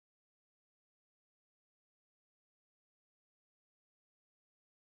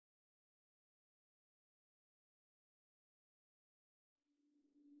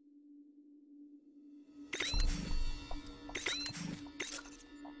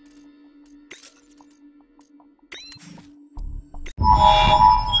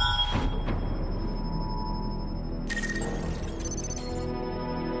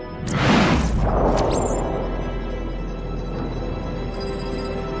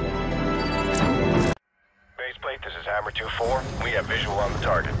Timer 2-4, we have visual on the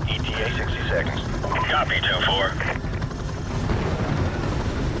target. ETA 60 seconds. Copy 2-4.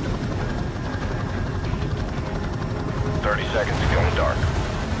 30 seconds, going dark.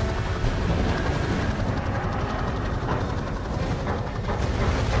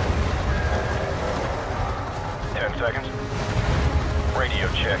 Seconds. Radio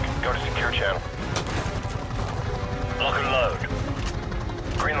check. Go to secure channel. Lock and load.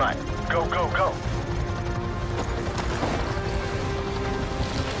 Green light. Go, go, go.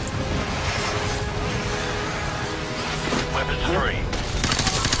 Weapons free.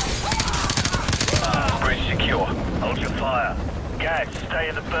 Bridge secure. Hold your fire. Guys, stay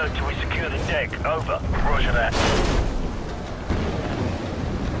in the boat till we secure the deck. Over. Roger that.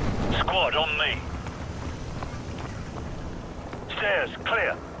 Squad, on me. Stairs,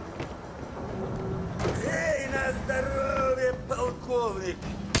 clear. Эй, на здоровье, полковник!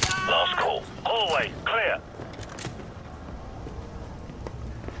 Last call. Hallway, clear.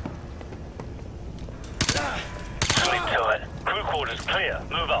 Sleep tight. Crew quarters clear.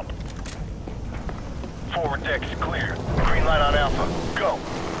 Move up. Forward deck is clear. Green light on Alpha. Go.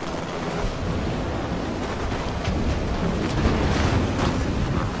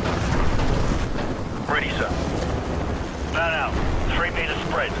 Ready, sir. Man out. 3 meter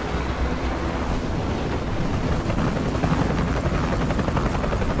spread.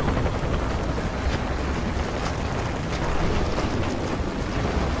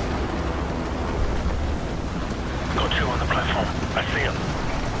 Got 2 on the platform. I see them.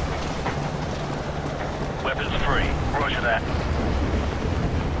 Weapons free. Roger that.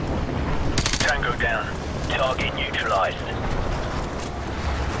 Tango down. Target neutralized.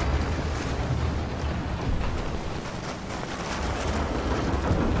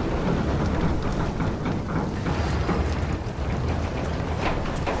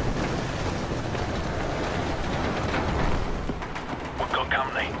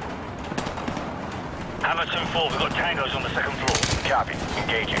 Hammer 2-4, we've got tangos on the second floor. Copy.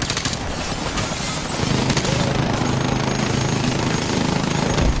 Engaging.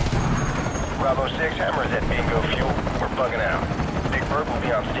 Bravo 6, Hammer is at bingo fuel. We're bugging out. Big Bird will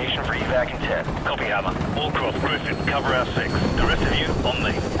be on station for evac in 10. Copy, Hammer. Wallcroft, Griffin, cover our 6. The rest of you, on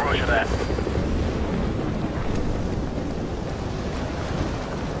me. Roger that.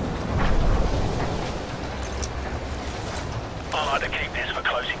 I like to keep this for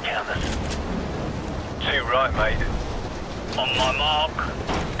close encounters. Too right, mate. On my mark,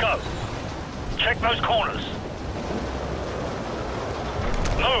 go. Check those corners.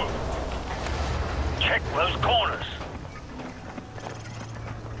 Move. Check those corners.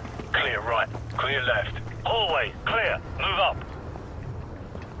 Clear right. Clear left. Hallway, clear. Move up.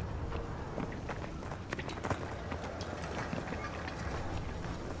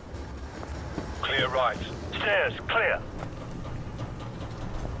 Clear right. Stairs, clear.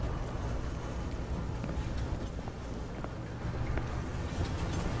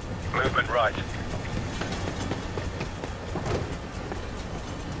 Movement right.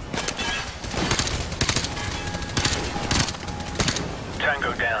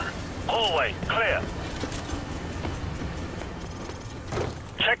 Tango down. Hallway, clear.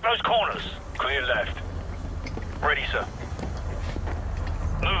 Check those corners. Clear left. Ready, sir.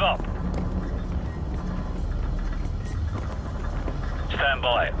 Move up. Stand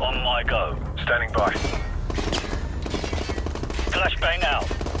by. On my go. Standing by. Flashbang out.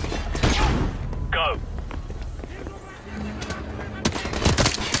 Go.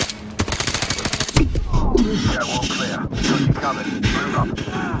 Yeah, wall clear. Got you covered. Move up.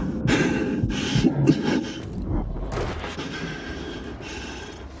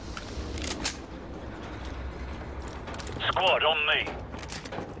 Squad, on me.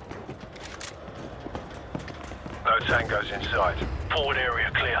 No tangos inside. Forward area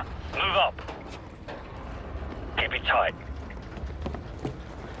clear. Move up. Keep it tight.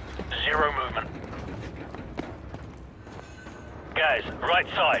 0 movement. Guys, right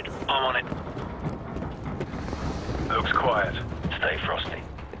side. I'm on it. Looks quiet. Stay frosty.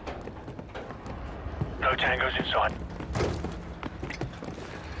 No tangos inside.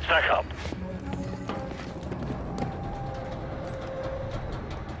 Stack up.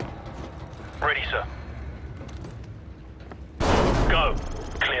 Ready, sir. Go.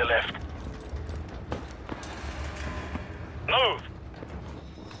 Clear left. Move.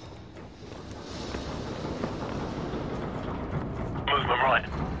 Movement right.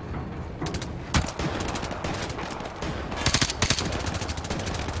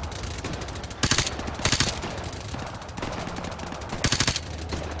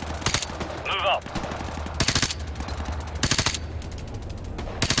 Move up.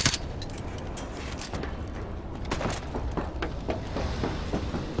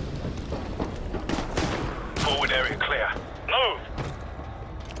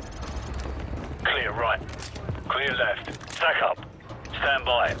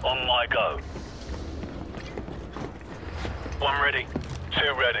 Right, on my go. One ready.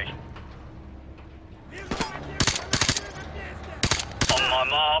 Two ready. On my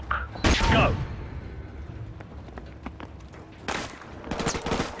mark. Go.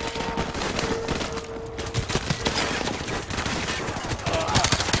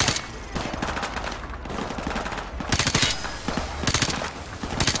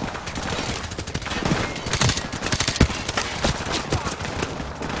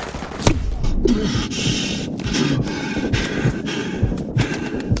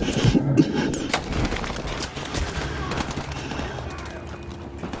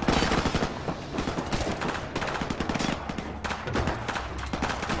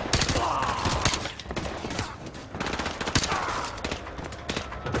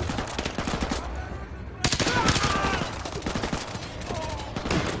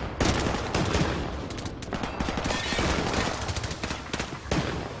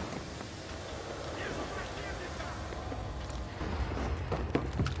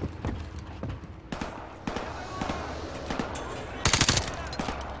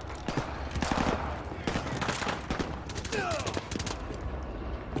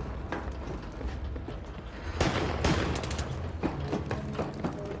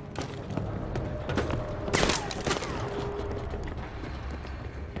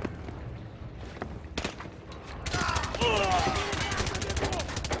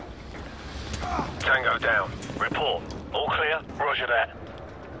 Tango down. Report. All clear? Roger that.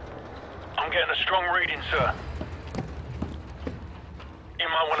 I'm getting a strong reading, sir. You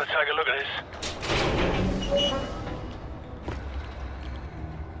might want to take a look at this.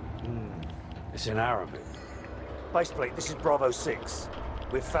 It's in Arabic. Baseplate, this is Bravo 6.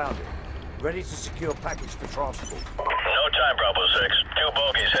 We've found it. Ready to secure package for transport. No time, Bravo 6. Two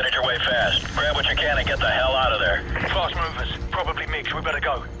bogies headed your way fast. Grab what you can and get the hell out of there. Fast movers. Probably mixed. We better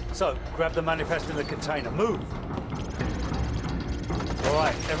go. So, grab the manifest in the container. Move! All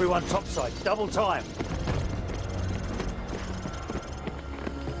right, everyone topside. Double time.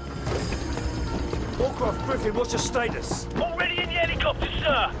 Warcraft Griffin, what's your status? Already in the helicopter,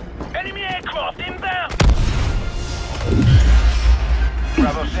 sir. Enemy aircraft inbound.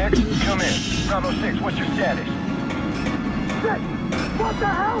 Bravo 6, come in. Bravo 6, what's your status? Shit! What the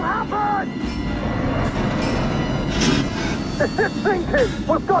hell happened? The ship's sinking!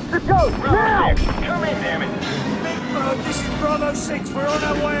 We've got to go! Bravo 6, come in, damn it! This is Bravo 6. We're on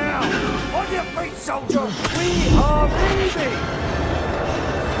our way out. On your feet, soldier. We are leaving.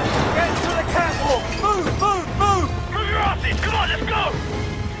 Get to the catwalk. Move, move, move. Move your asses. Come on, let's go.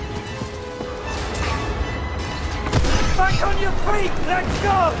 Back on your feet. Let's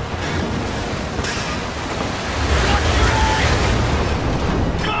go.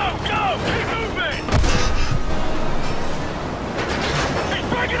 Go, go. Keep moving. He's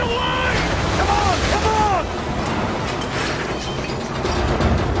breaking away. Come on, come on.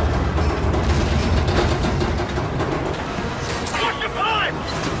 Watch the pipe.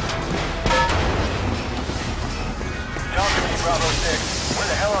 Talk to me, Bravo 6. Where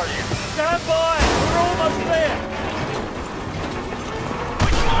the hell are you? Stand by. We're almost there.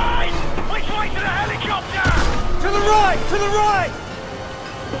 Which way? Which way to the helicopter? To the right, to the right.